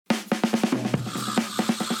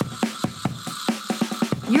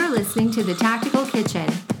You're listening to The Tactical Kitchen.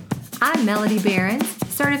 I'm Melody Behrens,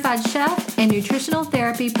 certified chef and nutritional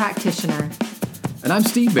therapy practitioner. And I'm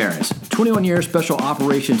Steve Behrens, 21-year special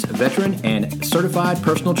operations veteran and certified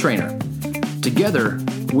personal trainer. Together,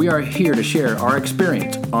 we are here to share our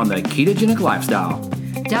experience on the ketogenic lifestyle.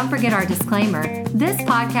 Don't forget our disclaimer. This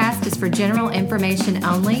podcast is for general information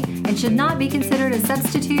only and should not be considered a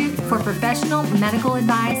substitute for professional medical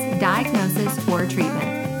advice, diagnosis, or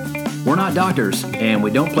treatment. We're not doctors, and we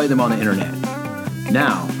don't play them on the internet.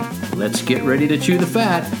 Now, let's get ready to chew the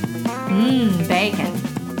fat. Bacon.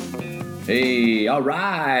 Hey, all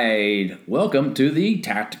right. Welcome to the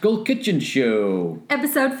Tactical Kitchen Show.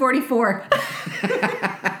 Episode 44.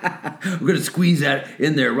 We're going to squeeze that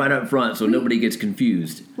in there right up front so nobody gets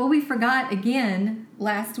confused. Well, we forgot again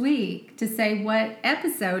last week to say what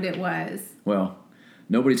episode it was. Well,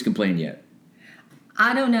 nobody's complained yet.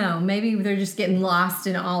 I don't know. Maybe they're just getting lost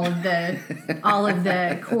in all of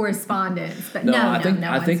the correspondence. But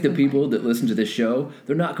I think the people that listen to this show,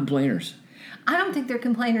 they're not complainers. I don't think they're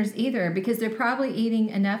complainers either because they're probably eating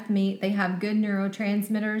enough meat. They have good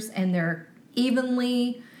neurotransmitters and they're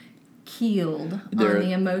evenly keeled on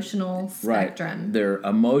the emotional spectrum. Right. They're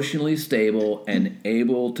emotionally stable and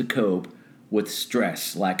able to cope with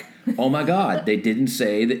stress. Like, oh my God, they didn't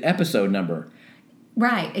say the episode number.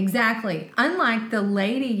 Right, exactly. Unlike the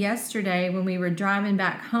lady yesterday when we were driving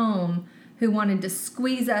back home who wanted to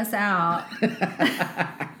squeeze us out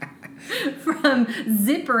from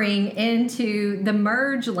zippering into the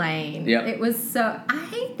merge lane. Yep. It was so... I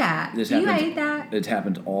hate that. Do you hate that? It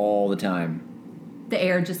happens all the time. The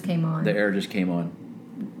air just came on. The air just came on.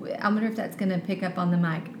 I wonder if that's going to pick up on the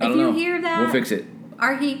mic. I don't know. If you hear that... We'll fix it.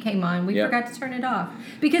 Our heat came on. We forgot to turn it off.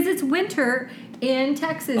 Because it's winter in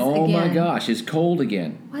Texas again. Oh my gosh, it's cold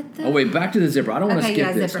again. What the... Oh wait, back to the zipper. I don't want to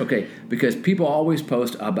skip this. Zipper. Okay, because people always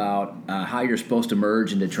post about how you're supposed to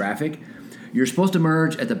merge into traffic. You're supposed to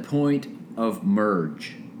merge at the point of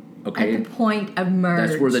merge. Okay? At the point of merge.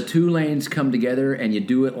 That's where the two lanes come together and you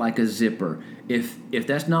do it like a zipper. If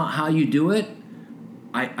that's not how you do it,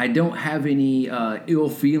 I don't have any ill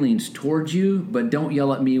feelings towards you, but don't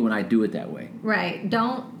yell at me when I do it that way. Right.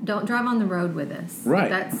 Don't drive on the road with us. Right.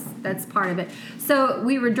 That's part of it. So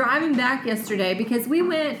we were driving back yesterday because we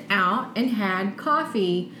went out and had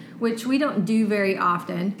coffee, which we don't do very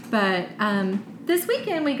often. But this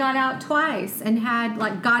weekend we got out twice and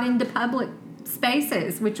got into public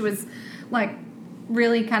spaces, which was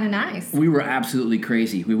really kind of nice. We were absolutely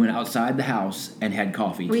crazy. We went outside the house and had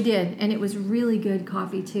coffee. We did, and it was really good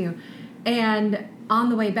coffee too. And on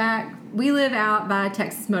the way back, we live out by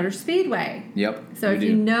Texas Motor Speedway. Yep. So if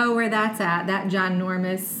you know where that's at, that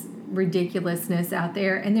ginormous ridiculousness out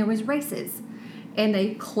there, and there was races. And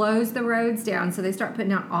they closed the roads down, so they start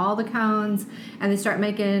putting out all the cones, and they start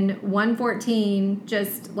making 114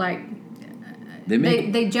 just like...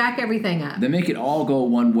 They jack everything up. They make it all go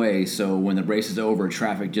one way, so when the race is over,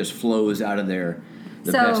 traffic just flows out of there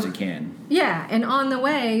the best it can. Yeah, and on the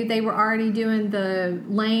way, they were already doing the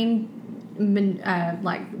lane,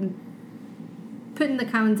 putting the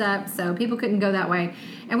cones up, so people couldn't go that way.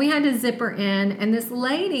 And we had to zipper in, and this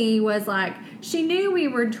lady was like, she knew we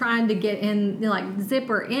were trying to get in,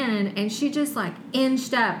 zipper in, and she just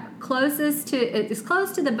inched up as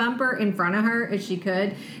close to the bumper in front of her as she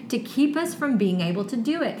could to keep us from being able to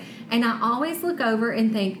do it. And I always look over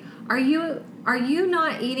and think, are you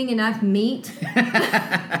not eating enough meat?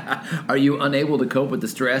 Are you unable to cope with the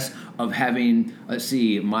stress of having, let's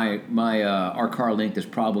see, our car length is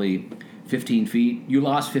probably 15 feet. You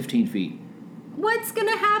lost 15 feet. What's going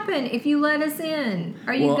to happen if you let us in?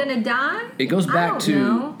 Are you going to die? It goes back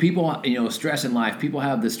to people, stress in life. People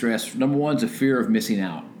have the stress. Number one is a fear of missing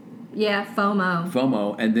out. Yeah,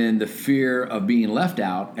 FOMO. And then the fear of being left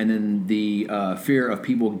out, and then the fear of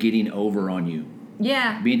people getting over on you.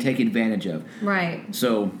 Yeah. Being taken advantage of. Right.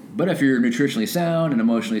 So, but if you're nutritionally sound and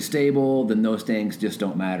emotionally stable, then those things just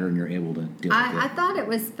don't matter and you're able to deal with it. I thought it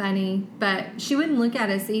was funny, but she wouldn't look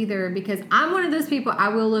at us either because I'm one of those people, I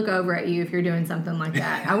will look over at you if you're doing something like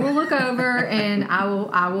that. I will look over and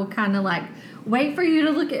I will kind of wait for you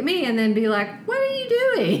to look at me and then be like, what are you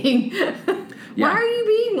doing? Why are you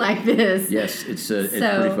being like this? Yes, it's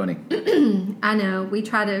pretty funny. I know. We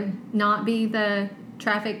try to not be the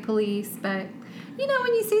traffic police, but...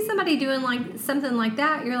 when you see somebody doing something like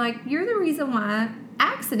that, you're the reason why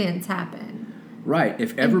accidents happen. Right.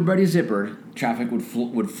 If everybody zippered, traffic would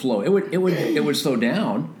flow. It would slow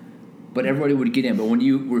down, but everybody would get in. But when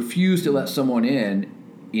you refuse to let someone in,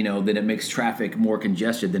 then it makes traffic more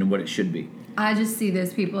congested than what it should be. I just see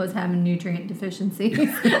those people as having nutrient deficiencies.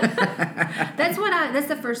 That's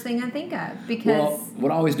the first thing I think of because. Well,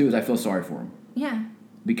 what I always do is I feel sorry for them. Yeah.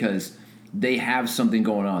 because they have something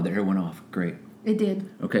going on. That hair went off. Great. It did.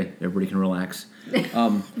 Okay, everybody can relax.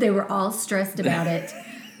 They were all stressed about it.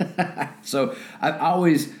 So I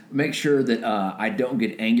always make sure that I don't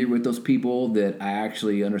get angry with those people, that I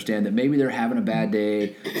actually understand that maybe they're having a bad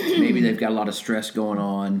day. Maybe they've got a lot of stress going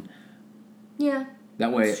on. Yeah.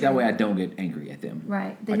 That way I don't get angry at them.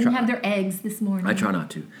 Right. They didn't have their eggs this morning. I try not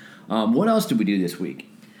to. What else did we do this week?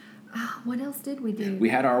 What else did we do? We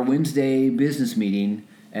had our Wednesday business meeting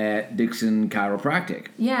at Dixon Chiropractic.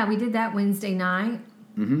 Yeah, we did that Wednesday night.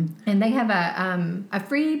 Mm-hmm. And they have a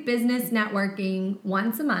free business networking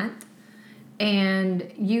once a month.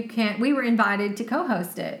 And we were invited to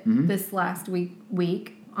co-host it this last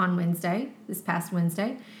week on Wednesday, this past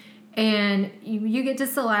Wednesday. And you get to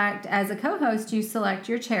select, as a co-host, you select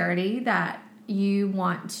your charity that you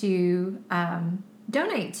want to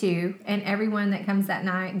donate to. And everyone that comes that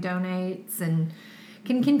night donates and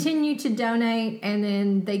can continue to donate. And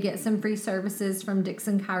then they get some free services from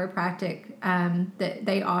Dixon Chiropractic that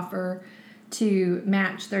they offer to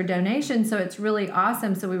match their donation. So it's really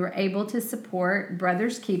awesome. So we were able to support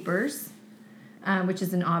Brothers Keepers, which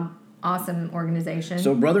is an awesome organization.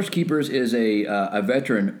 So Brothers Keepers is a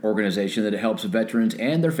veteran organization that helps veterans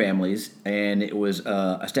and their families, and it was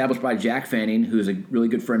established by Jack Fanning, who's a really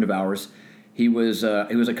good friend of ours. He was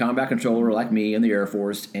a combat controller like me in the Air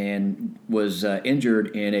Force and was injured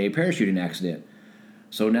in a parachuting accident.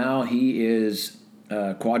 So now he is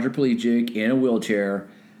quadriplegic in a wheelchair,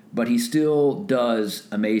 but he still does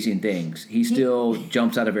amazing things. He still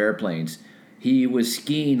jumps out of airplanes. He was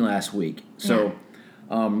skiing last week. So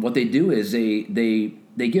what they do is they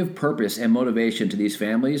give purpose and motivation to these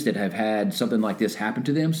families that have had something like this happen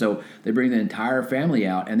to them. So they bring the entire family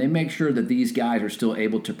out, and they make sure that these guys are still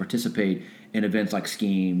able to participate in events like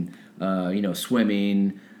skiing,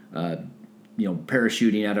 swimming,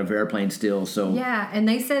 parachuting out of airplanes still. So yeah, and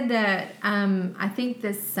they said that I think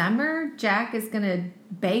this summer Jack is going to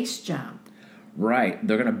base jump. Right,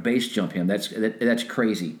 they're going to base jump him. That's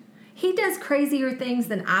crazy. He does crazier things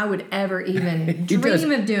than I would ever even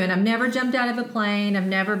dream of doing. I've never jumped out of a plane.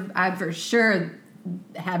 I for sure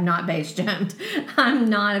have not base jumped. I'm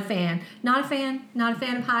not a fan. Not a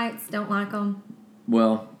fan of heights. Don't like them.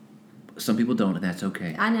 Well, some people don't, and that's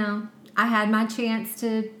okay. I know. I had my chance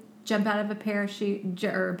to jump out of a parachute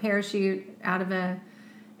out of a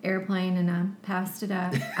airplane, and I passed it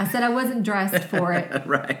up. I said I wasn't dressed for it.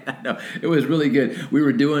 Right. I know. It was really good. We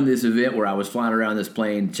were doing this event where I was flying around this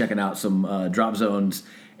plane, checking out some drop zones,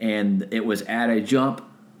 and it was at a jump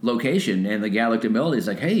location. And the guy looked at Melody. He's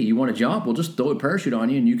like, "Hey, you want to jump? We'll just throw a parachute on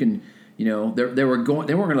you, and you can." They weren't going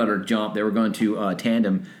to let her jump. They were going to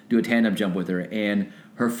do a tandem jump with her, and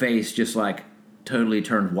her face just like totally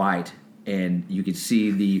turned white, and you could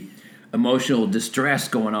see the emotional distress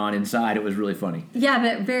going on inside. It was really funny. Yeah,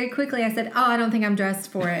 but very quickly I said, I don't think I'm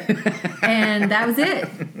dressed for it. And that was it.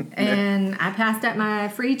 And I passed up my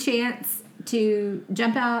free chance to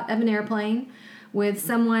jump out of an airplane with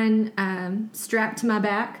someone strapped to my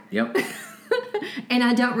back. Yep. And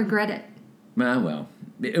I don't regret it. Well,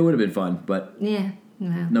 it would have been fun, but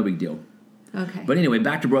no big deal. Okay. But anyway,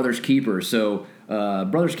 back to Brothers Keepers. So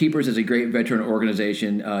Brothers Keepers is a great veteran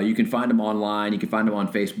organization. You can find them online. You can find them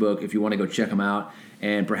on Facebook if you want to go check them out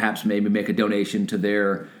and perhaps maybe make a donation to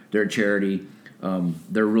their charity.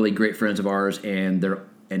 They're really great friends of ours, and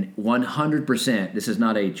 100%. This is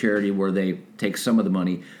not a charity where they take some of the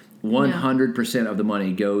money. 100% of the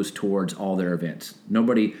money goes towards all their events.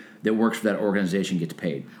 Nobody that works for that organization gets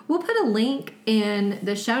paid. We'll put a link in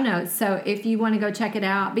the show notes, so if you want to go check it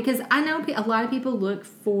out, because I know a lot of people look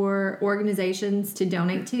for organizations to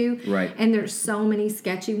donate to, right? And there's so many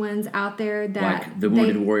sketchy ones out there that like the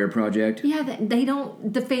Wounded Warrior Project. Yeah,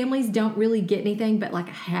 the families don't really get anything but like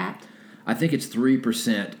a hat. I think it's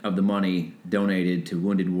 3% of the money donated to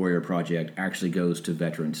Wounded Warrior Project actually goes to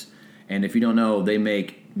veterans. And if you don't know, they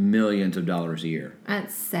make millions of dollars a year.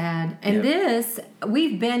 That's sad. And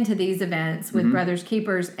we've been to these events with Brothers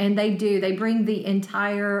Keepers, and they bring the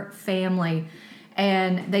entire family,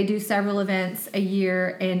 and they do several events a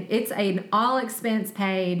year, and it's an all expense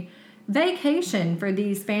paid vacation for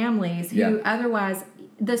these families who otherwise,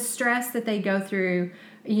 the stress that they go through,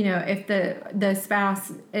 if the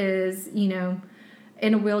spouse is,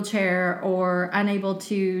 in a wheelchair or unable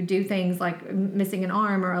to do things like missing an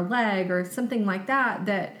arm or a leg or something like that,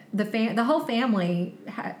 that the whole family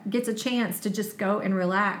gets a chance to just go and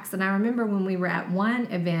relax. And I remember when we were at one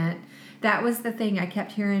event, that was the thing I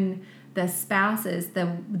kept hearing the spouses,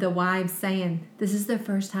 the wives saying, "This is the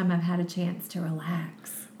first time I've had a chance to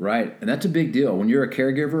relax." Right, and that's a big deal. When you're a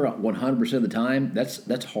caregiver 100% of the time,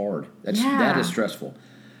 that's hard. That is stressful.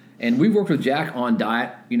 And we've worked with Jack on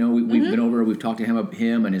diet. We've been over. We've talked to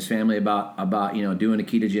him and his family about doing a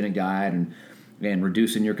ketogenic diet and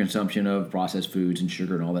reducing your consumption of processed foods and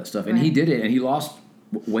sugar and all that stuff. And he did it, and he lost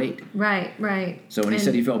weight. Right. So he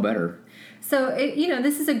said he felt better. So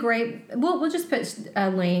this is a great. We'll just put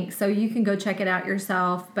a link so you can go check it out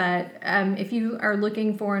yourself. But if you are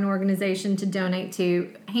looking for an organization to donate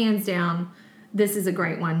to, hands down, this is a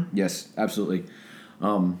great one. Yes, absolutely.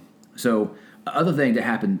 So other thing that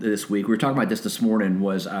happened this week, we were talking about this morning,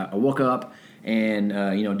 was I woke up and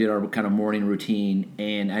did our kind of morning routine,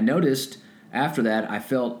 and I noticed after that I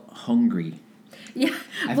felt hungry. Yeah,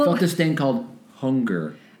 I felt this thing called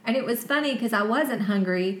hunger. And it was funny because I wasn't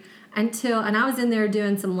hungry and I was in there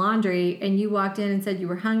doing some laundry, and you walked in and said you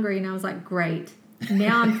were hungry, and I was like, great.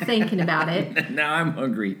 Now I'm thinking about it. Now I'm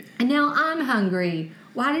hungry. And now I'm hungry.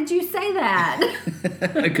 Why did you say that?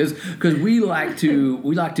 Because we like to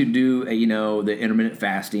do the intermittent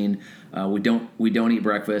fasting. We don't eat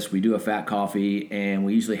breakfast. We do a fat coffee, and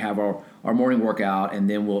we usually have our morning workout, and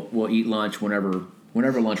then we'll eat lunch whenever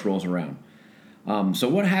lunch rolls around. So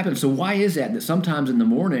what happens? So why is that sometimes in the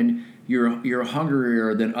morning you're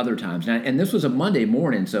hungrier than other times? And this was a Monday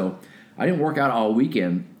morning, so I didn't work out all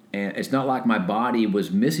weekend, and it's not like my body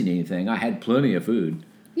was missing anything. I had plenty of food.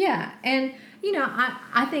 Yeah, and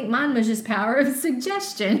I think mine was just power of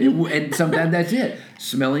suggestion. And sometimes that's it.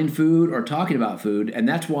 Smelling food or talking about food, and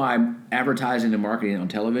that's why advertising and marketing on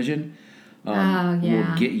television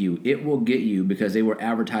will get you. It will get you because they will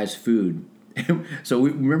advertise food. So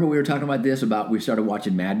remember we were talking about this we started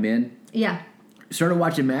watching Mad Men? Yeah. Started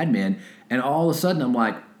watching Mad Men, and all of a sudden I'm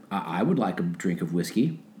like, I would like a drink of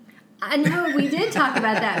whiskey. I know, we did talk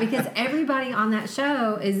about that because everybody on that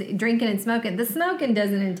show is drinking and smoking. The smoking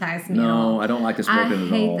doesn't entice me. No, I don't like the smoking at all. I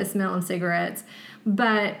hate the smell of cigarettes.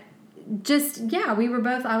 But we were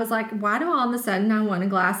both, I was like, why do all of a sudden I want a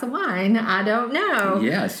glass of wine? I don't know.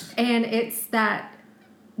 Yes. And it's that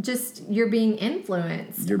just you're being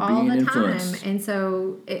influenced all the time. And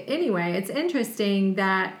so anyway, it's interesting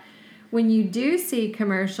that when you do see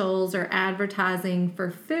commercials or advertising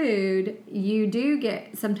for we you do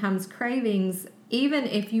get sometimes cravings, even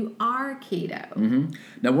if you are keto. Mm-hmm.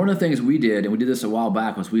 Now, one of the things we did, and we did this a while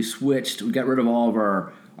back, was we got rid of all of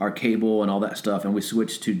our cable and all that stuff, and we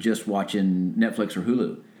switched to just watching Netflix or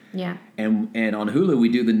Hulu. Yeah. And on Hulu, we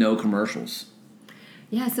do the no commercials.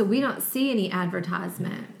 Yeah, so we don't see any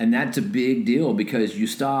advertisement. And that's a big deal because you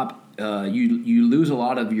stop, you lose a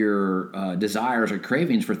lot of your desires or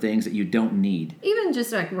cravings for things that you don't need. Even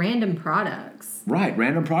just like random products. Right,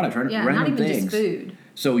 random products, random not even things. Just food.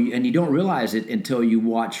 So, and you don't realize it until you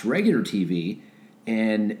watch regular TV,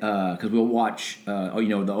 and because we'll watch, the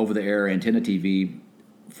over-the-air antenna TV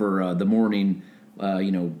for the morning,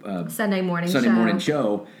 Sunday morning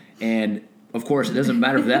show, and of course it doesn't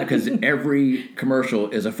matter for that because every commercial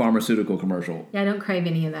is a pharmaceutical commercial. Yeah, I don't crave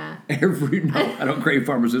any of that. I don't crave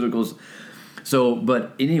pharmaceuticals. So,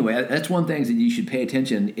 but anyway, that's one thing that you should pay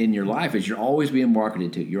attention in your life is you're always being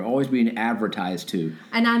marketed to. You're always being advertised to.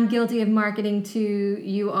 And I'm guilty of marketing to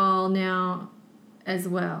you all now as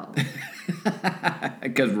well.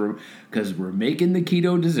 Because we're making the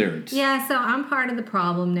keto desserts. Yeah, so I'm part of the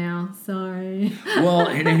problem now. Sorry. Well,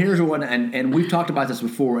 and here's one, and we've talked about this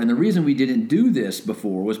before, and the reason we didn't do this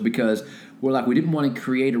before was because we didn't want to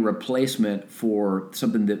create a replacement for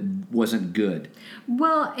something that wasn't good.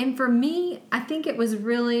 Well, and for me, I think it was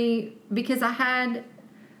really because I had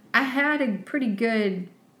a pretty good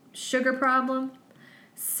sugar problem.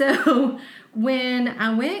 So when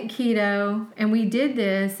I went keto and we did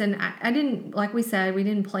this, and I didn't, like we said, we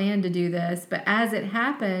didn't plan to do this, but as it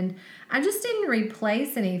happened, I just didn't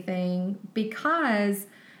replace anything because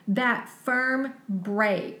that firm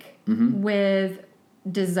break with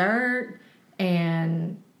dessert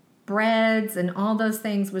and breads and all those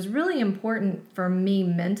things was really important for me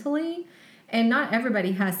mentally. And not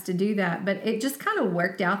everybody has to do that, but it just kind of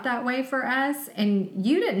worked out that way for us. And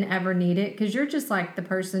you didn't ever need it because you're just like the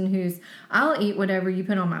person I'll eat whatever you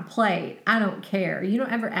put on my plate. I don't care. You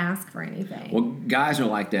don't ever ask for anything. Well, guys are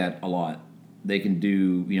like that a lot. They can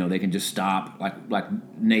they can just stop. Like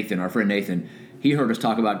Nathan, our friend Nathan, he heard us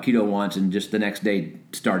talk about keto once and just the next day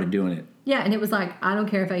started doing it. Yeah, and it was like, I don't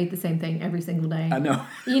care if I eat the same thing every single day. I know.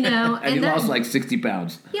 And he lost like 60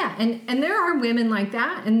 pounds. Yeah, and there are women like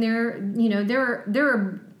that, and there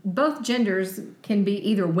are both genders can be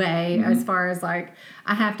either way as far as like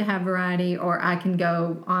I have to have variety or I can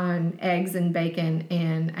go on eggs and bacon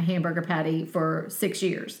and a hamburger patty for 6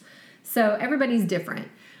 years. So everybody's different.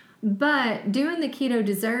 But doing the keto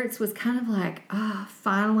desserts was kind of like,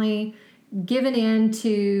 finally giving in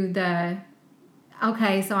to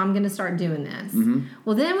okay, so I'm going to start doing this.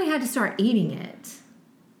 Well, then we had to start eating it.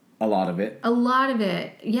 A lot of it. A lot of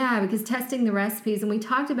it, yeah, because testing the recipes, and we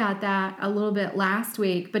talked about that a little bit last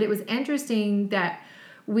week, but it was interesting that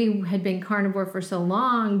we had been carnivore for so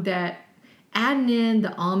long that adding in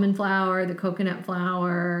the almond flour, the coconut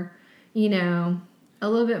flour, you know, a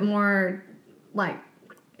little bit more like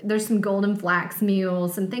there's some golden flax meal,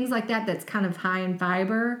 some things like that that's kind of high in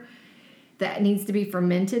fiber that needs to be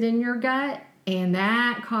fermented in your gut. And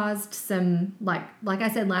that caused some, like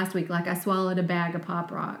I said last week, like I swallowed a bag of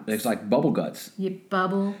Pop Rocks. It's like bubble guts. Yeah,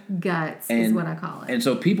 bubble guts is what I call it. And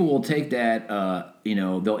so people will take that, you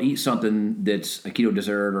know, they'll eat something that's a keto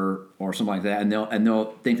dessert or something like that, and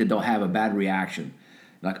they'll think that they'll have a bad reaction.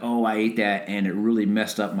 Like, oh, I ate that and it really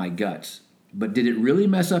messed up my guts. But did it really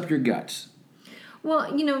mess up your guts?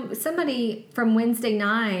 Well, you know, somebody from Wednesday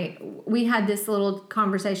night, we had this little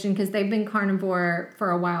conversation because they've been carnivore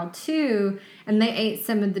for a while too, and they ate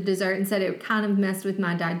some of the dessert and said it kind of messed with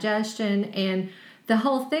my digestion. And the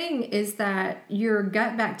whole thing is that your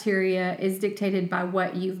gut bacteria is dictated by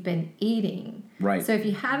what you've been eating. Right. So if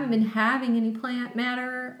you haven't been having any plant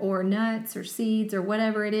matter or nuts or seeds or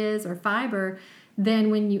whatever it is or fiber,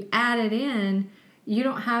 then when you add it in, you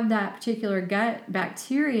don't have that particular gut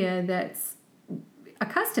bacteria that's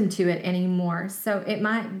accustomed to it anymore. So it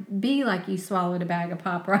might be like you swallowed a bag of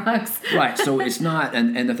Pop Rocks. Right. So it's not,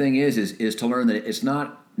 and the thing is to learn that it's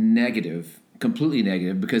not negative, completely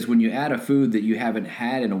negative, because when you add a food that you haven't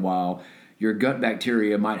had in a while, your gut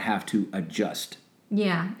bacteria might have to adjust.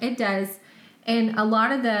 Yeah, it does. And a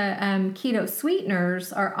lot of the keto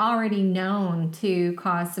sweeteners are already known to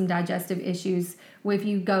cause some digestive issues if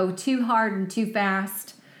you go too hard and too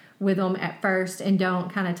fast with them at first and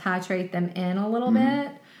don't kind of titrate them in a little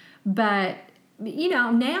bit. But, you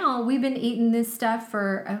know, now we've been eating this stuff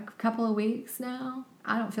for a couple of weeks now.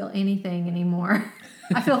 I don't feel anything anymore.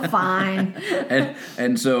 I feel fine.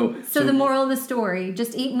 and so the moral of the story,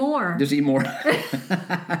 just eat more. Just eat more.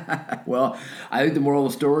 Well, I think the moral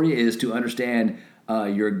of the story is to understand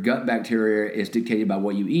your gut bacteria is dictated by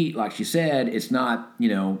what you eat. Like she said, it's not, you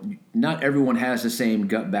know, not everyone has the same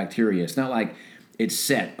gut bacteria. It's not like it's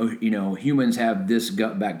set. You know, humans have this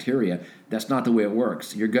gut bacteria. That's not the way it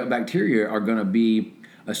works. Your gut bacteria are going to be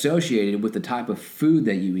associated with the type of food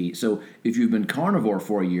that you eat. So if you've been carnivore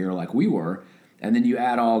for a year like we were, and then you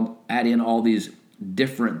add in all these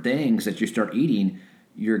different things that you start eating,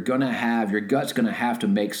 your gut's gonna have to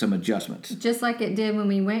make some adjustments. Just like it did when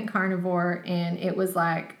we went carnivore, and it was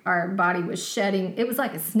like our body was shedding. It was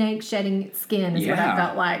like a snake shedding its skin is what I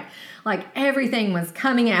felt like. Like everything was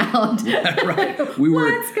coming out. Yeah, right. We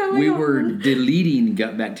were deleting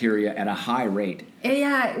gut bacteria at a high rate.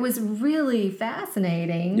 Yeah, it was really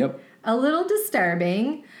fascinating. Yep. A little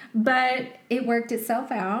disturbing, but it worked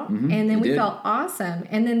itself out, and then we felt awesome.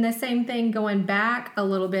 And then the same thing going back a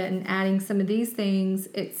little bit and adding some of these things.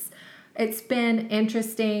 It's been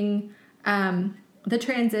interesting, the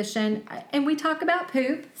transition. And we talk about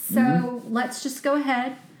poop, so let's just go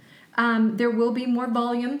ahead. There will be more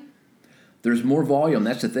volume. There's more volume.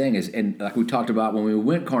 That's the thing. And like we talked about when we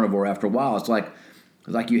went carnivore, after a while, it's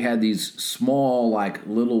like you had these small, like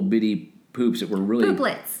little bitty poops that were really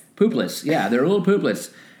Pooplets, yeah, they're little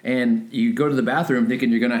pooplets, and you go to the bathroom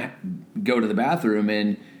thinking you're gonna go to the bathroom,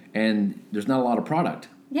 and there's not a lot of product.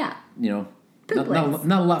 Yeah, you know,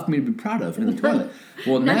 not a lot for me to be proud of in the toilet.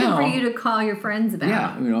 Well, nothing now for you to call your friends about.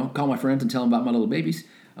 Yeah, you know, call my friends and tell them about my little babies.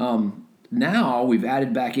 Now we've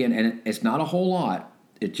added back in, and it's not a whole lot.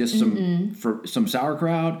 It's just some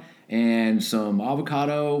sauerkraut and some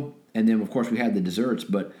avocado, and then of course we had the desserts.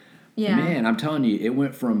 But man, I'm telling you, it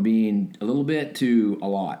went from being a little bit to a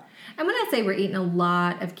lot. And when I say we're eating a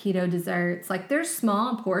lot of keto desserts, like there's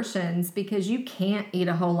small portions because you can't eat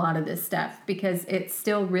a whole lot of this stuff because it's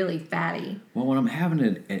still really fatty. Well, when I'm having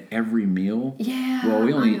it at every meal, well,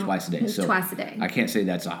 we only eat twice a day, so twice a day. I can't say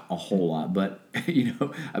that's a whole lot, but you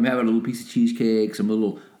know, I'm having a little piece of cheesecake,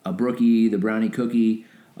 a brookie, the brownie cookie,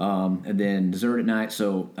 and then dessert at night.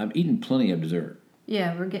 So I'm eating plenty of dessert.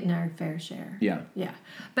 Yeah, we're getting our fair share. Yeah. Yeah.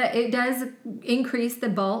 But it does increase the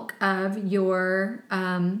bulk of your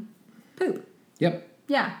poop. Yep.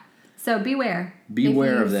 Yeah. So beware.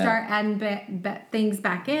 Beware of that. If you start adding things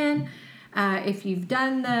back in, if you've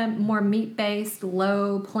done the more meat-based,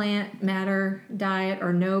 low plant matter diet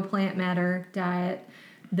or no plant matter diet,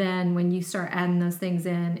 then when you start adding those things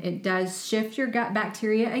in, it does shift your gut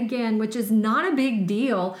bacteria again, which is not a big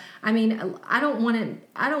deal. I mean, I don't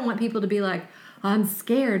want people to be like, I'm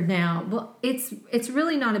scared now. Well, it's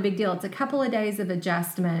really not a big deal. It's a couple of days of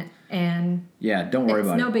adjustment, and don't worry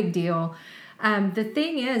about it. It's no big deal. The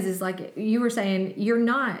thing is like you were saying, you're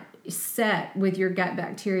not set with your gut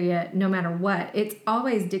bacteria no matter what. It's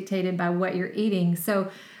always dictated by what you're eating.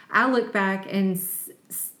 So I look back and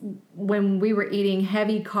when we were eating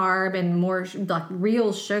heavy carb and more like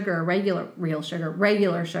real sugar, regular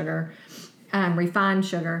sugar, refined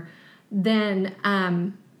sugar, then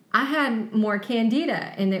I had more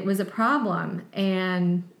candida and it was a problem.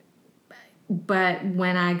 But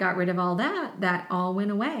when I got rid of all that all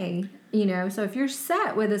went away. So if you're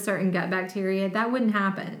set with a certain gut bacteria, that wouldn't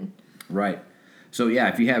happen. Right. So yeah,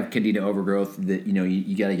 if you have candida overgrowth, that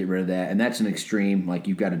you got to get rid of that, and that's an extreme. Like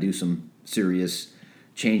you've got to do some serious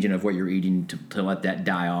changing of what you're eating to let that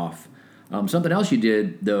die off. Something else you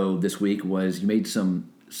did though this week was you made you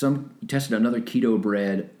tested another keto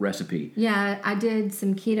bread recipe. Yeah, I did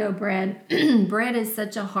some keto bread. Bread is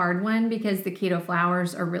such a hard one because the keto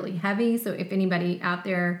flours are really heavy. So if anybody out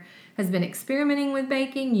there has been experimenting with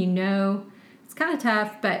baking, it's kind of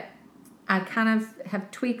tough, but I kind of have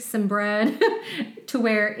tweaked some bread to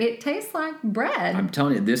where it tastes like bread. I'm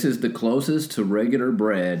telling you, this is the closest to regular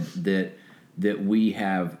bread that we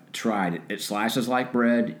have tried. It slices like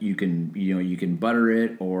bread. You can butter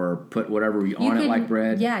it or put whatever on it like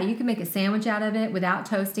bread. Yeah, you can make a sandwich out of it without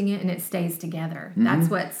toasting it, and it stays together. Mm-hmm. That's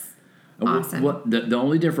what's awesome. The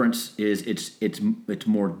only difference is it's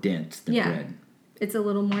more dense than bread. It's a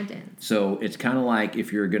little more dense. So it's kind of like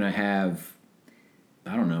if you're gonna have,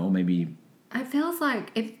 I don't know, maybe. It feels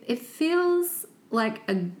like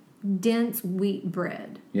a dense wheat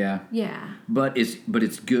bread. Yeah. Yeah. But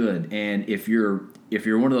it's good, and if you're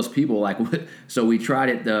one of those people so we tried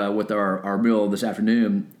it with our meal this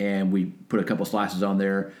afternoon, and we put a couple slices on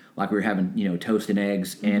there like we were having toast and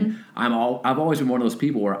eggs, and I've always been one of those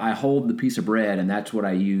people where I hold the piece of bread and that's what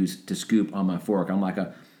I use to scoop on my fork. I'm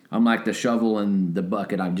like the shovel and the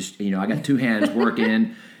bucket. I'm just I got two hands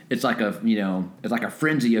working. It's like a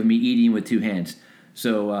frenzy of me eating with two hands.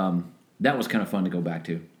 So that was kind of fun to go back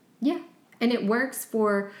to. Yeah, and it works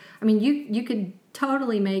for. I mean, you could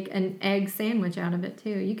totally make an egg sandwich out of it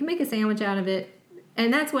too. You can make a sandwich out of it,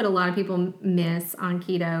 and that's what a lot of people miss on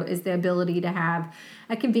keto is the ability to have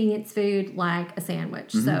a convenience food like a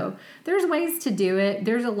sandwich. Mm-hmm. So there's ways to do it.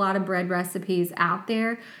 There's a lot of bread recipes out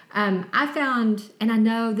there. I found, and I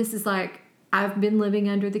know this is I've been living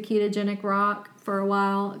under the ketogenic rock for a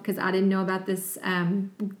while because I didn't know about this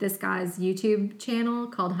this guy's YouTube channel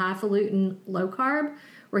called Highfalutin Low Carb,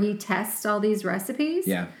 where he tests all these recipes.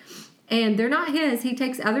 Yeah. And they're not his. He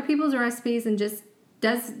takes other people's recipes and just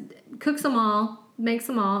cooks them all, makes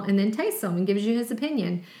them all, and then tastes them and gives you his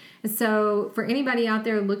opinion. And so for anybody out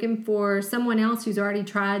there looking for someone else who's already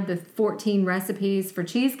tried the 14 recipes for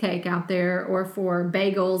cheesecake out there or for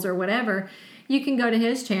bagels or whatever, you can go to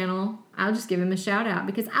his channel. I'll just give him a shout out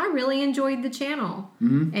because I really enjoyed the channel.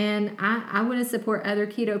 Mm-hmm. And I want to support other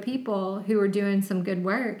keto people who are doing some good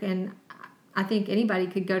work. And I think anybody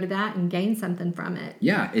could go to that and gain something from it.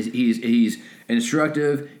 Yeah, he's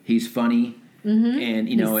instructive. He's funny, and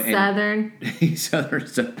he's Southern. He's Southern,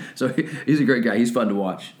 so he's a great guy. He's fun to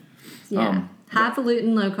watch. Yeah,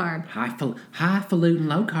 highfalutin low carb. Highfalutin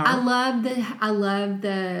low carb. I love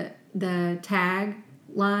the tag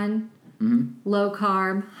line. Mm-hmm. Low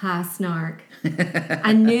carb, high snark.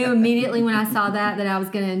 I knew immediately when I saw that I was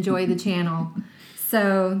going to enjoy the channel.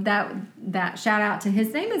 So that shout out to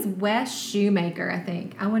his name is Wes Shoemaker, I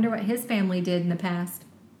think. I wonder what his family did in the past.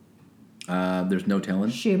 There's no telling.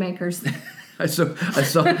 Shoemakers. I saw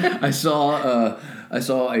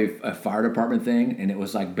a fire department thing, and it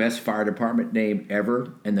was like best fire department name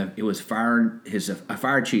ever, and it was a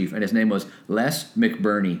fire chief, and his name was Les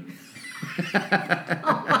McBurney.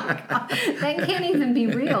 Oh my God, that can't even be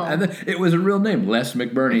real. And it was a real name, Les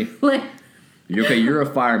McBurney. Okay, you're a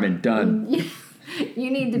fireman. Done.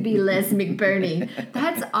 You need to be Les McBurney.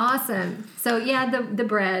 That's awesome. So yeah, the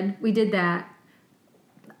bread, we did that.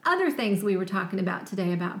 Other things we were talking about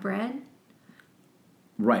today about bread.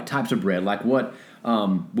 Right, types of bread. Like what?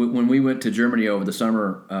 When we went to Germany over the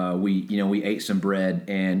summer, we ate some bread,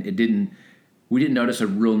 and we didn't notice a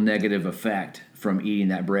real negative effect from eating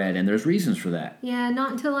that bread, and there's reasons for that. Yeah,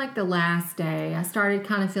 not until the last day. I started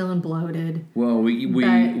kind of feeling bloated. Well, we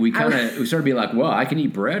started being like, well, I can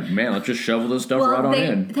eat bread. Man, let's just shovel this stuff right on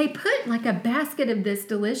in. They put a basket of this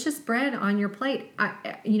delicious bread on your plate,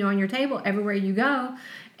 on your table everywhere you go.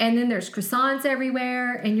 And then there's croissants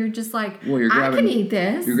everywhere, and you're just like, I can eat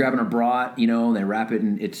this. You're grabbing a brat, and they wrap it,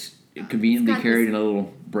 and it's conveniently carried in a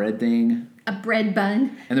little bread thing. A bread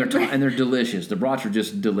bun. And they're delicious. The brats are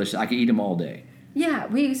just delicious. I could eat them all day. Yeah,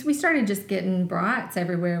 we started just getting brats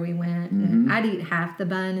everywhere we went. And I'd eat half the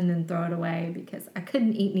bun and then throw it away because I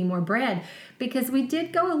couldn't eat any more bread. Because we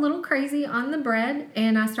did go a little crazy on the bread,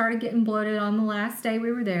 and I started getting bloated on the last day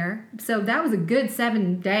we were there. So that was a good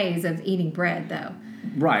 7 days of eating bread, though.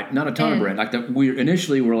 Right, not a ton of bread. Like we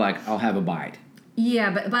initially were like, I'll have a bite.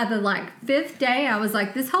 Yeah, but by the 5th day, I was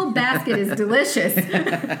like, this whole basket is delicious.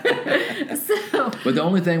 But the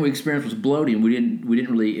only thing we experienced was bloating. We didn't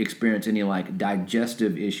really experience any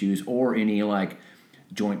digestive issues or any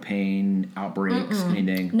joint pain, outbreaks,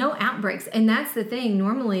 anything. No outbreaks. And that's the thing.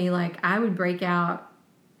 Normally, I would break out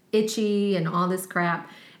itchy and all this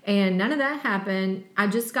crap. And none of that happened. I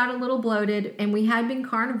just got a little bloated. And we had been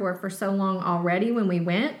carnivore for so long already when we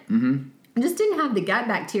went. Mm-hmm. I just didn't have the gut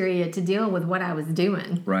bacteria to deal with what I was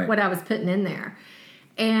doing, right. What I was putting in there.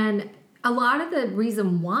 And a lot of the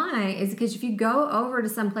reason why is because if you go over to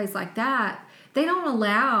some place like that, they don't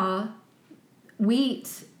allow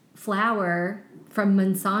wheat flour from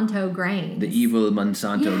Monsanto grains. The evil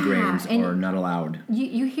Monsanto grains are not allowed.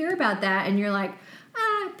 You hear about that and you're like,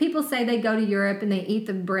 people say they go to Europe and they eat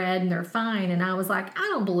the bread and they're fine. And I was like, I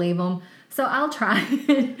don't believe them. So I'll try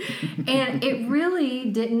it. And it really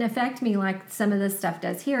didn't affect me like some of this stuff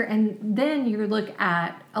does here. And then you look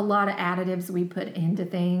at a lot of additives we put into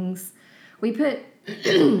things. We put,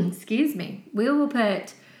 we will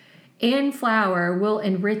put in flour, we'll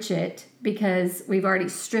enrich it because we've already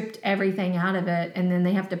stripped everything out of it. And then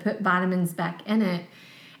they have to put vitamins back in it.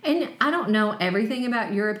 And I don't know everything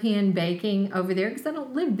about European baking over there because I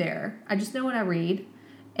don't live there. I just know what I read.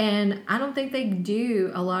 And I don't think they do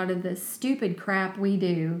a lot of the stupid crap we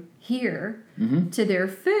do here to their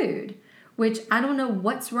food, which I don't know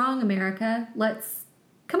what's wrong, America.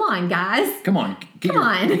 Come on, guys. Come on.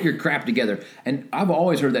 Get your crap together. And I've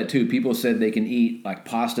always heard that too. People said they can eat,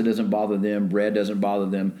 pasta doesn't bother them, bread doesn't bother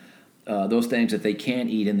them. Those things that they can't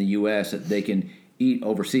eat in the U.S. that they can eat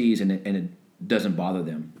overseas and it doesn't bother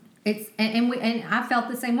them. And I felt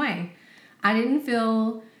the same way.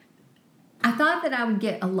 I thought that I would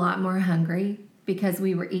get a lot more hungry because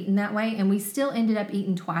we were eating that way, and we still ended up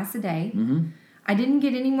eating twice a day. Mm-hmm. I didn't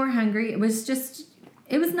get any more hungry. It was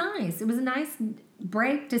nice. It was a nice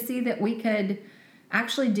break to see that we could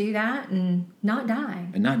actually do that and not die.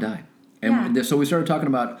 And so we started talking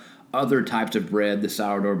about other types of bread, the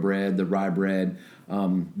sourdough bread, the rye bread,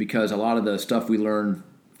 because a lot of the stuff we learned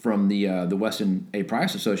from the Weston A.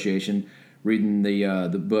 Price Association, reading the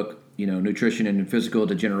book, Nutrition and Physical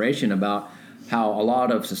Degeneration, about how a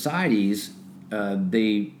lot of societies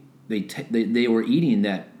they were eating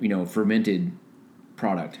that fermented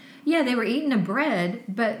product. Yeah, they were eating a bread,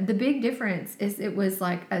 but the big difference is it was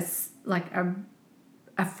like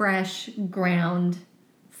a fresh ground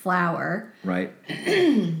flour. Right.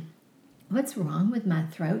 What's wrong with my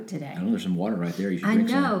throat today? I know there's some water right there. You should drink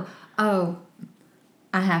some. I know. Oh,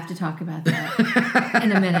 I have to talk about that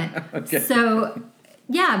in a minute. Okay. So,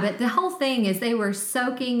 yeah, but the whole thing is they were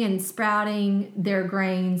soaking and sprouting their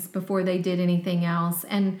grains before they did anything else.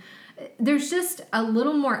 And there's just a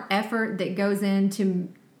little more effort that goes into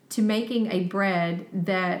making a bread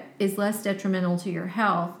that is less detrimental to your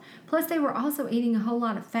health. Plus, they were also eating a whole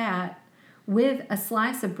lot of fat with a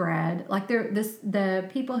slice of bread. Like the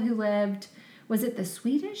people who lived, was it the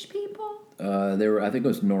Swedish people? They were. I think it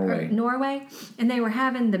was Norway. Norway, and they were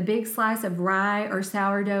having the big slice of rye or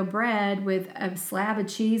sourdough bread with a slab of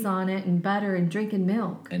cheese on it and butter and drinking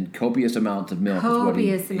milk. And copious amounts of milk.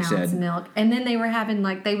 Copious amounts of milk. And then they were having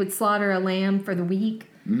they would slaughter a lamb for the week,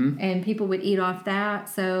 and people would eat off that.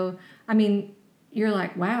 So I mean, you're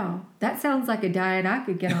like, wow, that sounds like a diet I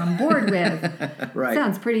could get on board with. Right.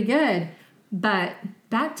 Sounds pretty good. But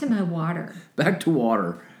back to my water. Back to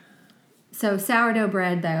water. So sourdough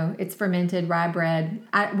bread, though, it's fermented rye bread.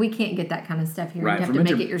 We can't get that kind of stuff here. Right. You have to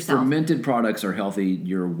make it yourself. Fermented products are healthy.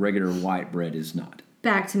 Your regular white bread is not.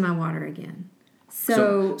 Back to my water again.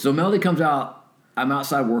 So Melody comes out. I'm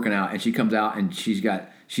outside working out, and she comes out, and she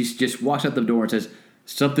just walks out the door and says,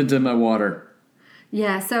 "Something's in my water."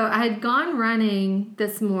 Yeah. So I had gone running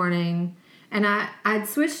this morning, and I'd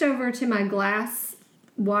switched over to my glass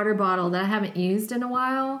water bottle that I haven't used in a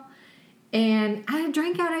while. And I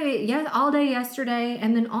drank out of it all day yesterday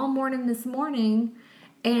and then all morning this morning.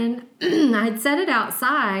 And I had set it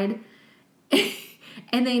outside.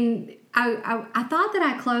 And then I thought that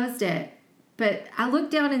I closed it. But I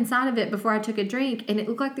looked down inside of it before I took a drink. And it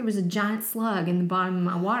looked like there was a giant slug in the bottom of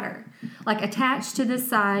my water. Attached to the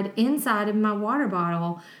side, inside of my water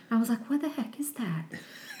bottle. And I was like, what the heck is that?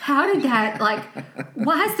 How did that,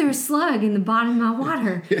 why is there a slug in the bottom of my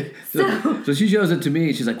water? So she shows it to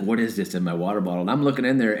me. She's like, what is this in my water bottle? And I'm looking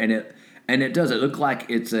in there, and And it does. It looked like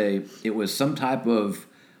it was some type of,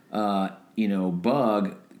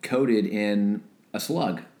 bug coated in a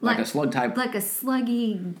slug, like a slug type. Like a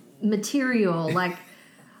sluggy material,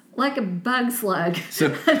 like a bug slug.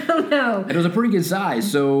 So, I don't know. And it was a pretty good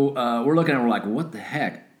size. So we're looking at it, we're like, what the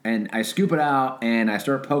heck? And I scoop it out, and I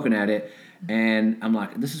start poking at it, and I'm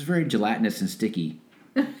like, this is very gelatinous and sticky.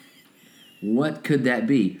 What could that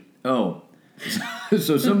be? Oh,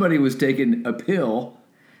 so somebody was taking a pill.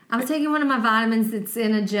 I was taking one of my vitamins that's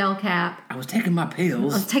in a gel cap. I was taking my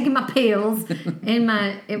pills.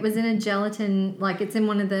 And it was in a gelatin, like it's in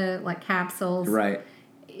one of the capsules. Right.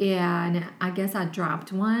 Yeah, and I guess I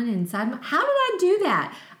dropped one inside how did I do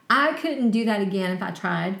that? I couldn't do that again if I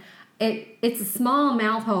tried. It's a small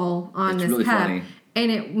mouth hole on this really cup. funny.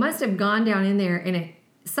 And it must have gone down in there, and it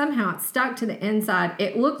stuck to the inside.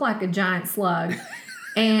 It looked like a giant slug.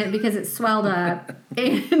 And because it swelled up,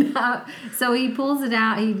 and so he pulls it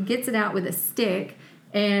out. He gets it out with a stick,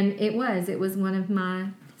 and it was one of my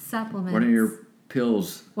supplements. One of your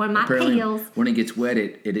pills. One of my pills. When it gets wet,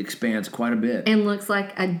 it expands quite a bit and looks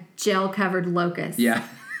like a gel covered locust. Yeah,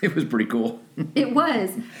 it was pretty cool. It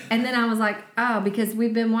was, and then I was like, oh, because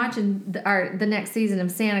we've been watching the next season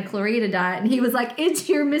of Santa Clarita Diet, and he was like, it's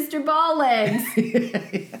your Mr. Ball Legs.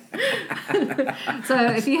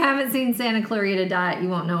 So if you haven't seen Santa Clarita Diet, you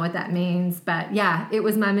won't know what that means. But yeah, it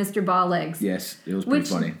was my Mr. Ball Legs. Yes, it was pretty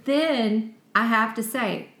funny. Then I have to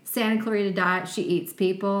say, Santa Clarita Diet, she eats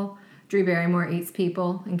people. Drew Barrymore eats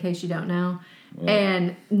people, in case you don't know. Well,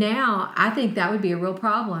 and now I think that would be a real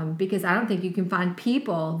problem because I don't think you can find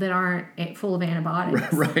people that aren't full of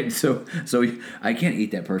antibiotics. Right. So I can't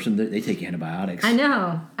eat that person. They take antibiotics. I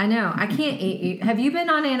know. I can't eat you. Have you been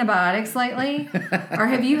on antibiotics lately? Or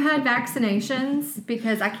have you had vaccinations?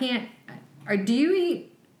 Because I can't. Or do you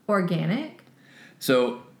eat organic?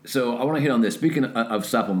 So I want to hit on this. Speaking of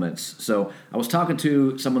supplements, so I was talking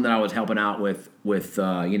to someone that I was helping out with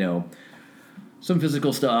some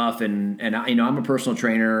physical stuff, and I'm a personal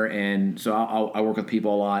trainer, and so I work with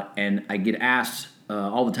people a lot, and I get asked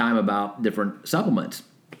all the time about different supplements.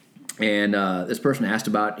 And this person asked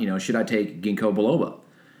about, should I take ginkgo biloba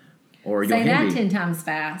or Say yohimbe? that 10 times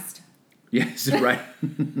fast. Yes, right.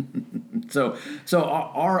 So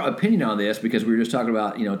our opinion on this, because we were just talking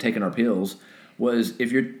about taking our pills, was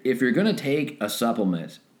if you're going to take a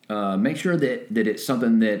supplement, make sure that it's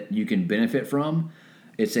something that you can benefit from.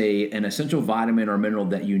 It's an essential vitamin or mineral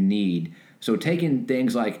that you need. So taking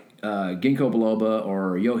things like ginkgo biloba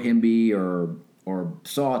or yohimbe or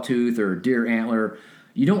sawtooth or deer antler,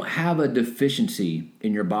 you don't have a deficiency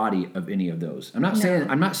in your body of any of those. I'm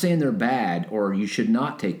not saying they're bad or you should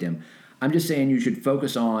not take them. I'm just saying you should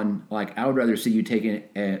focus on, I would rather see you taking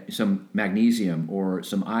some magnesium or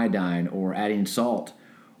some iodine or adding salt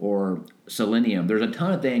or selenium. There's a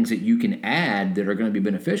ton of things that you can add that are going to be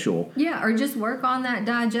beneficial. Yeah, or just work on that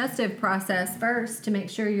digestive process first to make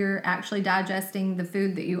sure you're actually digesting the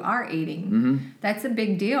food that you are eating. Mm-hmm. That's a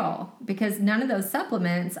big deal because none of those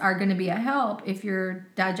supplements are going to be a help if your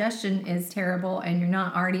digestion is terrible and you're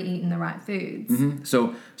not already eating the right foods. Mm-hmm.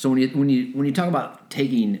 So when you talk about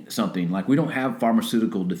taking something, like we don't have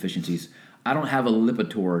pharmaceutical deficiencies. I don't have a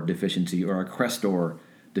Lipitor deficiency or a Crestor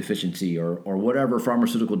deficiency or whatever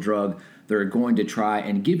pharmaceutical drug they're going to try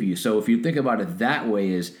and give you. So if you think about it that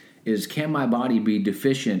way, is can my body be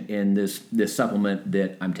deficient in this supplement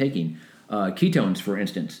that I'm taking? Ketones, for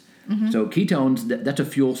instance. Mm-hmm. So ketones, that's a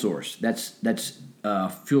fuel source. That's a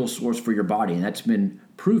fuel source for your body, and that's been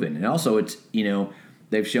proven. And also it's,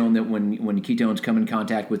 they've shown that when ketones come in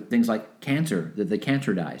contact with things like cancer, that the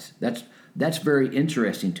cancer dies. That's very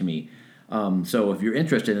interesting to me. So if you're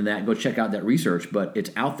interested in that, go check out that research, but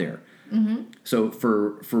it's out there. Mm-hmm. So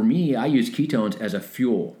for me, I use ketones as a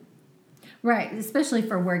fuel. Right, especially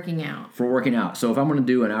for working out. So if I'm going to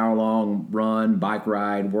do an hour-long run, bike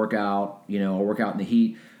ride, workout, or work out in the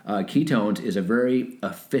heat, ketones is a very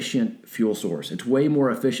efficient fuel source. It's way more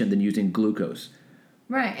efficient than using glucose.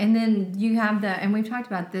 Right, and then you have and we've talked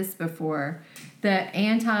about this before, the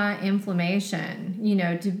anti-inflammation,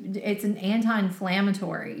 it's an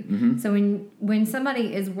anti-inflammatory. Mm-hmm. So when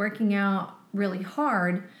somebody is working out really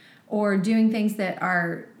hard or doing things that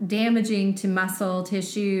are damaging to muscle,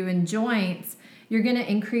 tissue, and joints, you're going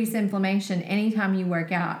to increase inflammation anytime you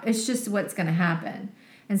work out. It's just what's going to happen.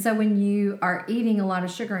 And so when you are eating a lot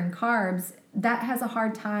of sugar and carbs, that has a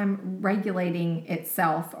hard time regulating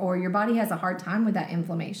itself, or your body has a hard time with that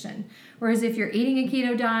inflammation. Whereas if you're eating a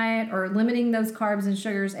keto diet or limiting those carbs and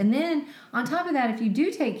sugars, and then on top of that, if you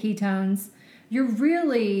do take ketones, you're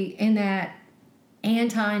really in that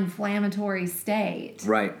anti-inflammatory state.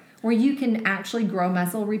 Right. Where you can actually grow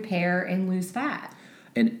muscle, repair, and lose fat.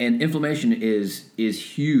 And inflammation is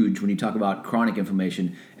huge when you talk about chronic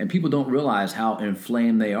inflammation, and people don't realize how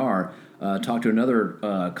inflamed they are. Talked to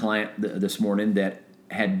another client this morning that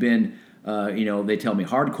had been, they tell me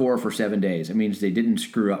hardcore for 7 days. It means they didn't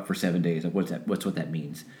screw up for 7 days. Like what's what that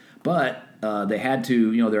means? But they had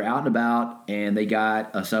to, they're out and about, and they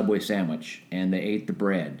got a Subway sandwich, and they ate the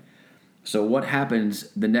bread. So what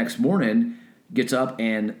happens the next morning? Gets up,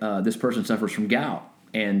 and this person suffers from gout,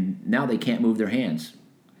 and now they can't move their hands.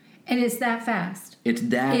 And it's that fast. It's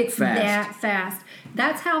that fast.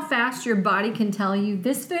 That's how fast your body can tell you,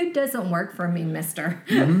 this food doesn't work for me, mister.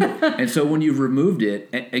 Mm-hmm. And so when you've removed it,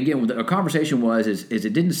 again, the conversation was it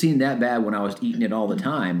didn't seem that bad when I was eating it all the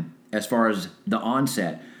time as far as the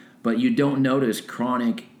onset. But you don't notice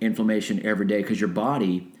chronic inflammation every day because your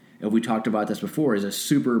body, and we talked about this before, is a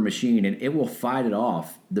super machine, and it will fight it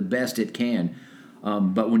off the best it can.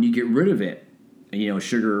 But when you get rid of it,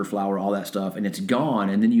 sugar, flour, all that stuff, and it's gone,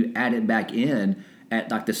 and then you add it back in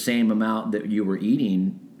at like the same amount that you were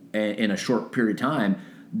eating in a short period of time,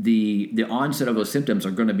 the onset of those symptoms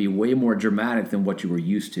are going to be way more dramatic than what you were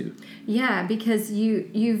used to. Yeah, because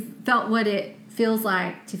you've felt what it feels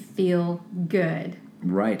like to feel good.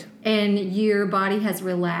 Right. And your body has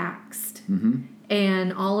relaxed. Mm-hmm.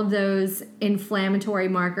 And all of those inflammatory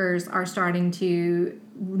markers are starting to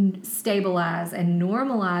stabilize and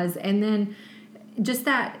normalize. And then just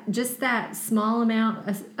that small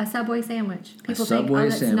amount, a Subway sandwich. People think,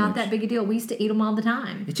 that's not that big a deal. We used to eat them all the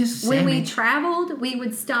time. It's just a when sandwich. we traveled, we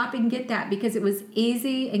would stop and get that because it was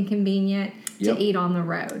easy and convenient to eat on the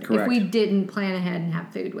road. Correct. If we didn't plan ahead and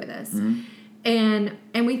have food with us. Mm-hmm.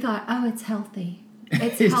 And we thought, it's healthy.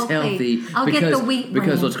 It's healthy. I'll get the wheat because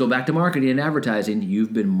brand. Let's go back to marketing and advertising.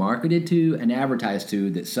 You've been marketed to and advertised to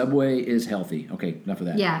that Subway is healthy. Okay, enough of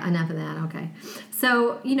that. Yeah, enough of that. Okay.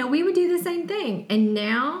 So, we would do the same thing. And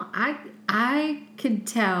now I could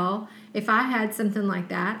tell if I had something like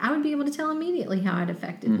that, I would be able to tell immediately how it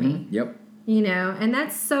affected me. Yep. And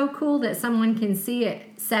that's so cool that someone can see it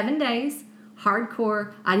 7 days,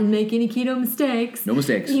 hardcore. I didn't make any keto mistakes. No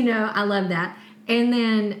mistakes. I love that. And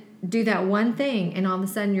then do that one thing, and all of a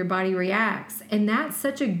sudden your body reacts. And that's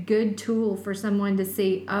such a good tool for someone to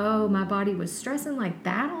see, my body was stressing like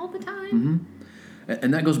that all the time. Mm-hmm.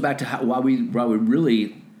 And that goes back to why we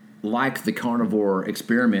really like the carnivore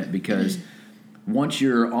experiment, because once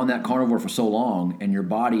you're on that carnivore for so long and your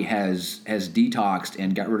body has detoxed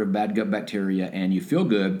and got rid of bad gut bacteria and you feel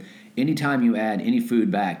good, anytime you add any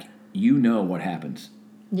food back, what happens.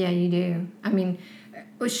 Yeah, you do. I mean,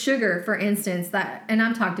 with sugar, for instance, and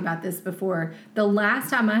I've talked about this before, the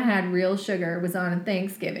last time I had real sugar was on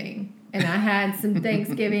Thanksgiving, and I had some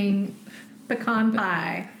Thanksgiving pecan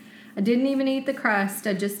pie. I didn't even eat the crust.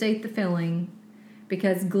 I just ate the filling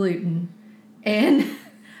because gluten, and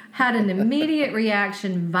had an immediate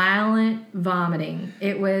reaction, violent vomiting.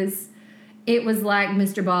 It was like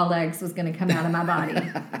Mr. Ball Legs was going to come out of my body,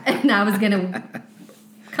 and I was going to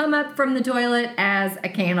come up from the toilet as a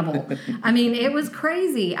cannibal. I mean, it was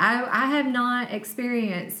crazy. I have not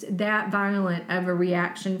experienced that violent of a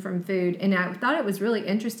reaction from food, and I thought it was really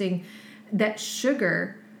interesting that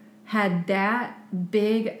sugar had that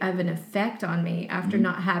big of an effect on me after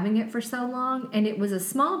not having it for so long, and it was a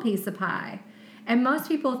small piece of pie. And most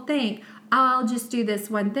people think, I'll just do this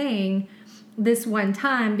one thing this one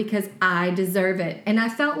time because I deserve it. And I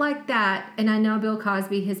felt like that, and I know Bill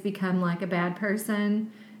Cosby has become like a bad person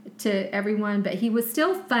to everyone, but he was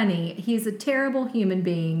still funny. He's a terrible human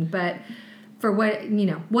being, but for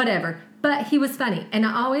whatever. But he was funny. And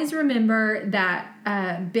I always remember that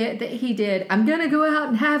bit that he did, I'm going to go out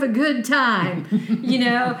and have a good time,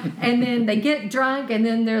 and then they get drunk and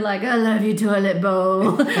then they're like, I love you, toilet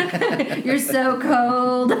bowl. You're so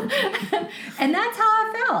cold. And that's how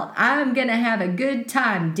I felt. I'm going to have a good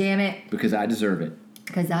time, damn it. Because I deserve it.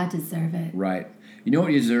 Because I deserve it. Right. You know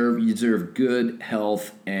what you deserve? You deserve good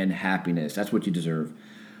health and happiness. That's what you deserve.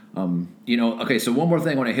 Okay, so one more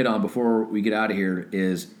thing I want to hit on before we get out of here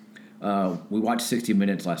is we watched 60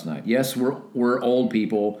 Minutes last night. Yes, we're old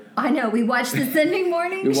people. I know. We watched the Sunday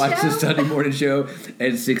morning show. We watched the Sunday morning show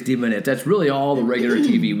and 60 Minutes. That's really all the regular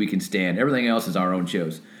TV we can stand. Everything else is our own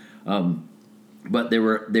shows. But they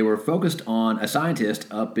were focused on a scientist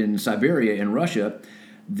up in Siberia in Russia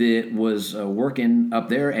that was working up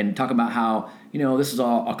there and talking about how this is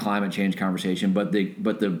all a climate change conversation, but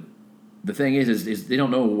the thing is they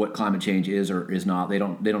don't know what climate change is or is not. They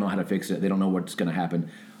don't know how to fix it. They don't know what's going to happen.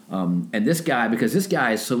 And this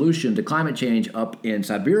guy's solution to climate change up in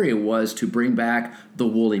Siberia was to bring back the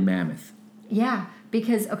woolly mammoth. Yeah,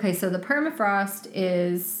 because so the permafrost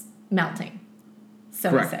is melting,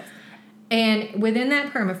 so Correct. it says, and within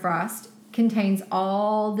that permafrost, contains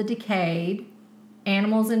all the decayed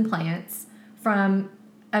animals and plants from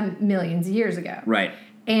millions of years ago. Right.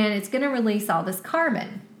 And it's going to release all this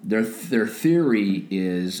carbon. Their theory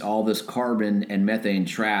is all this carbon and methane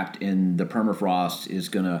trapped in the permafrost is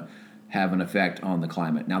going to have an effect on the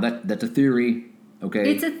climate. Now, that's a theory,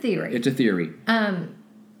 okay? It's a theory. It's a theory. And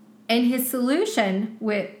his solution,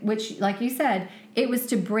 which, like you said, it was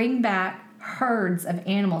to bring back herds of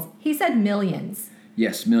animals. He said millions.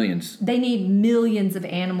 Yes, millions. They need millions of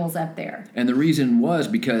animals up there. And the reason was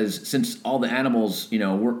because since all the animals,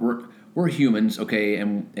 we're humans, okay,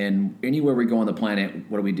 and anywhere we go on the planet,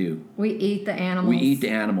 what do? We eat the animals. We eat the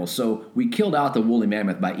animals. So we killed out the woolly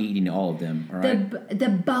mammoth by eating all of them, all right? The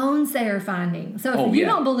bones they are finding. So if you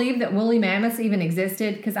don't believe that woolly mammoths even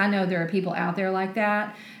existed, because I know there are people out there like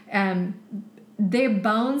that, their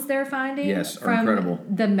bones they're finding are from incredible.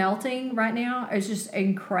 The melting right now is just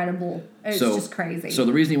incredible. It's just crazy. So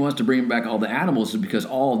the reason he wants to bring back all the animals is because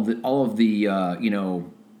all of the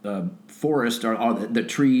forest or all the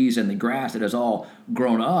trees and the grass that has all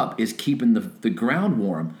grown up is keeping the ground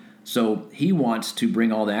warm. So he wants to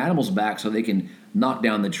bring all the animals back so they can knock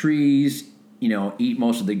down the trees, eat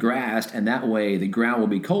most of the grass, and that way the ground will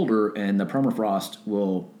be colder and the permafrost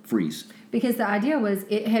will freeze. Because the idea was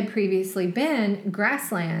it had previously been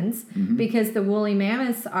grasslands because the woolly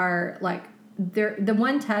mammoths are like, the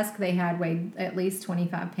one tusk they had weighed at least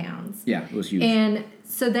 25 pounds. Yeah, it was huge. And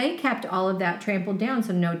so they kept all of that trampled down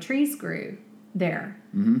so no trees grew there.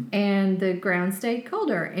 And the ground stayed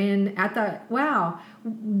colder. And I thought, wow,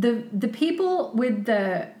 the people with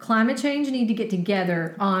the climate change need to get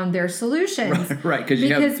together on their solutions. Right, because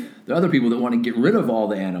you have the other people that want to get rid of all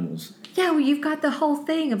the animals. Yeah, well, you've got the whole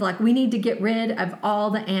thing of like, we need to get rid of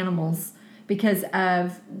all the animals because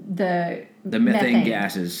of the methane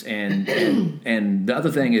gases, and the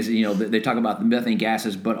other thing is, they talk about the methane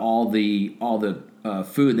gases, but all the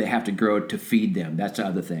food they have to grow to feed them. That's the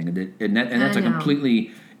other thing, and that's a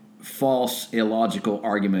completely false, illogical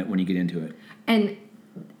argument when you get into it. And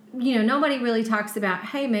nobody really talks about,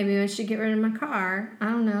 hey, maybe I should get rid of my car. I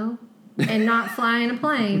don't know, and not fly in a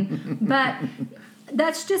plane, but.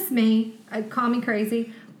 That's just me. Call me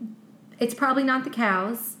crazy. It's probably not the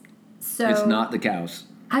cows. So it's not the cows.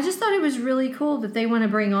 I just thought it was really cool that they want to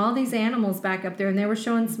bring all these animals back up there, and they were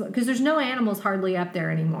showing because there's no animals hardly up there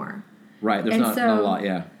anymore. Right. There's not a lot.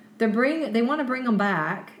 Yeah. They want to bring them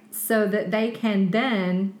back so that they can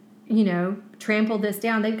then trample this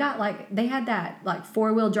down. They had that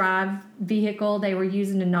 4-wheel drive vehicle they were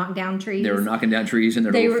using to knock down trees. They were knocking down trees in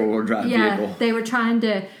their little 4-wheel drive vehicle. They were trying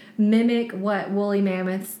to mimic what woolly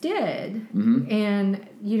mammoths did. And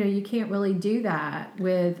you can't really do that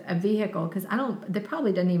with a vehicle because they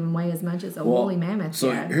probably doesn't even weigh as much as a woolly mammoth.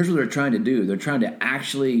 So here's what they're trying to do. They're trying to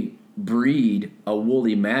actually breed a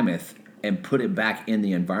woolly mammoth and put it back in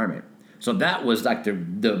the environment. So that was like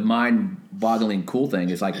the mind-boggling cool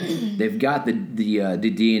thing. It's like they've got the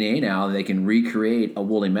DNA now, and they can recreate a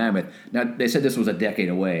woolly mammoth. Now, they said this was a decade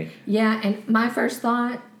away. Yeah, and my first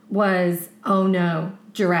thought was, oh no,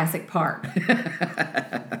 Jurassic Park.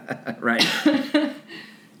 Right.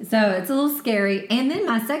 So it's a little scary. And then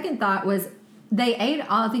my second thought was they ate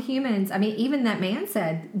all the humans. I mean, even that man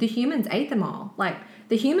said the humans ate them all. Like,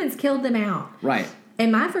 the humans killed them out. Right.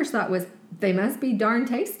 And my first thought was, they must be darn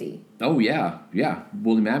tasty. Oh, yeah. Yeah.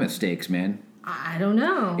 Woolly mammoth steaks, man. I don't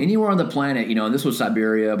know. Anywhere on the planet, and this was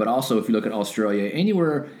Siberia, but also if you look at Australia,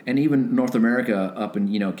 anywhere, and even North America up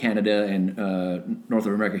in, Canada and North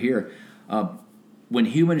America here, when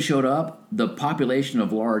humans showed up, the population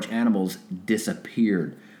of large animals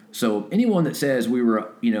disappeared. So anyone that says we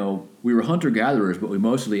were hunter-gatherers, but we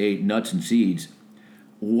mostly ate nuts and seeds,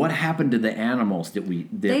 what happened to the animals that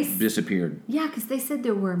disappeared? Yeah, because they said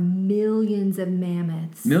there were millions of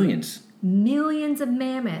mammoths. Millions of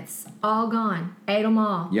mammoths, all gone. Ate them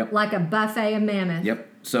all. Yep. Like a buffet of mammoths. Yep.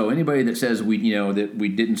 So anybody that says that we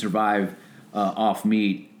didn't survive off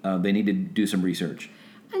meat, they need to do some research.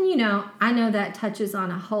 And I know that touches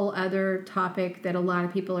on a whole other topic that a lot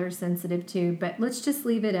of people are sensitive to, but let's just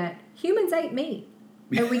leave it at humans ate meat.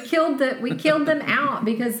 And we killed them out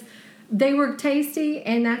because they were tasty,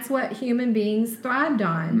 and that's what human beings thrived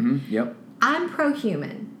on. Yep. I'm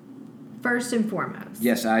pro-human, first and foremost.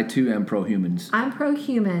 Yes, I too am pro-humans. I'm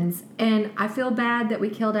pro-humans, and I feel bad that we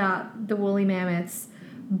killed out the woolly mammoths,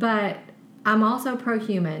 but I'm also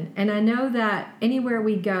pro-human. And I know that anywhere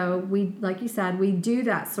we go, we, like you said, we do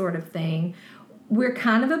that sort of thing. We're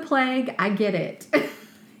kind of a plague. I get it.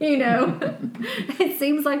 It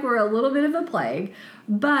seems like we're a little bit of a plague,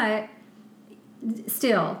 but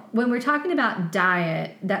still, when we're talking about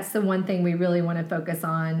diet, that's the one thing we really want to focus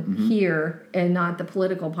on here and not the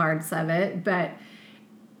political parts of it. But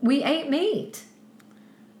we ate meat.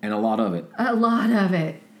 And a lot of it. A lot of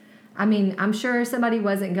it. I mean, I'm sure somebody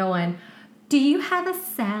wasn't going, do you have a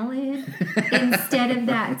salad instead of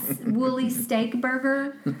that woolly steak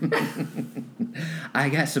burger? I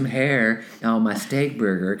got some hair on my steak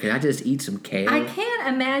burger. Can I just eat some kale? I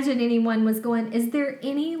can't imagine anyone was going, is there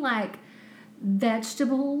any, like,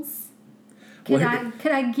 vegetables? Could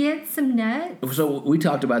I get some nuts? So we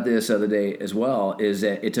talked about this the other day as well, is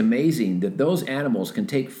that it's amazing that those animals can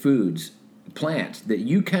take foods, plants, that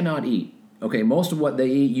you cannot eat. Okay, most of what they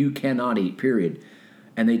eat, you cannot eat, period.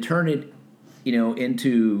 And they turn it,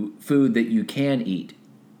 into food that you can eat.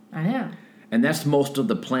 I know. And that's most of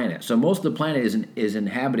the planet. So most of the planet is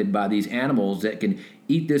inhabited by these animals that can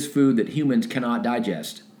eat this food that humans cannot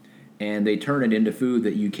digest. And they turn it into food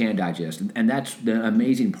that you can digest. And that's the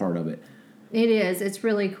amazing part of it. It is. It's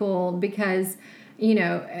really cool because,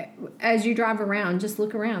 as you drive around, just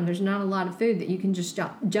look around. There's not a lot of food that you can just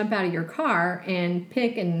jump out of your car and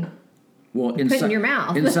pick and put in your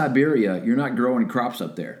mouth. In Siberia, you're not growing crops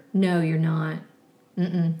up there. No, you're not.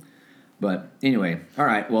 Mm-mm. But anyway, all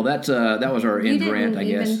right. Well, that was our end rant, I guess.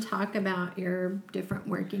 You didn't even talk about your different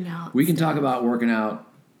working out. We can talk about working out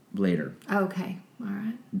later. Okay. All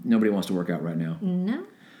right. Nobody wants to work out right now. No.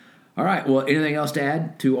 All right. Well, anything else to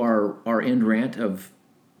add to our end rant of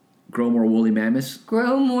grow more woolly mammoths?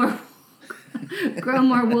 Grow more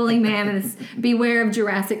woolly mammoths. Beware of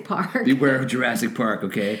Jurassic Park. Beware of Jurassic Park,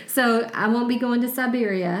 okay? So I won't be going to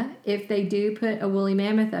Siberia if they do put a woolly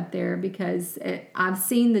mammoth up there because I've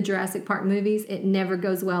seen the Jurassic Park movies. It never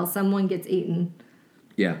goes well. Someone gets eaten.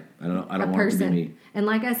 Yeah, I don't want it to be me. And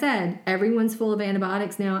like I said, everyone's full of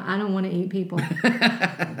antibiotics now. I don't want to eat people.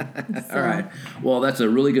 All right. Well, that's a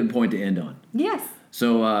really good point to end on. Yes.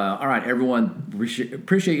 So, all right, everyone,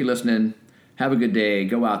 appreciate you listening. Have a good day.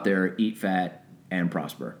 Go out there, eat fat, and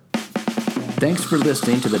prosper. Thanks for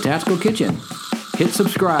listening to The Tactical Kitchen. Hit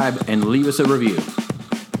subscribe and leave us a review.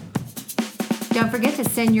 Don't forget to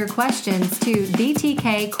send your questions to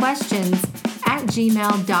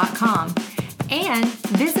dtkquestions@gmail.com and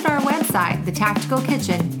visit our website,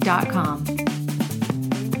 thetacticalkitchen.com.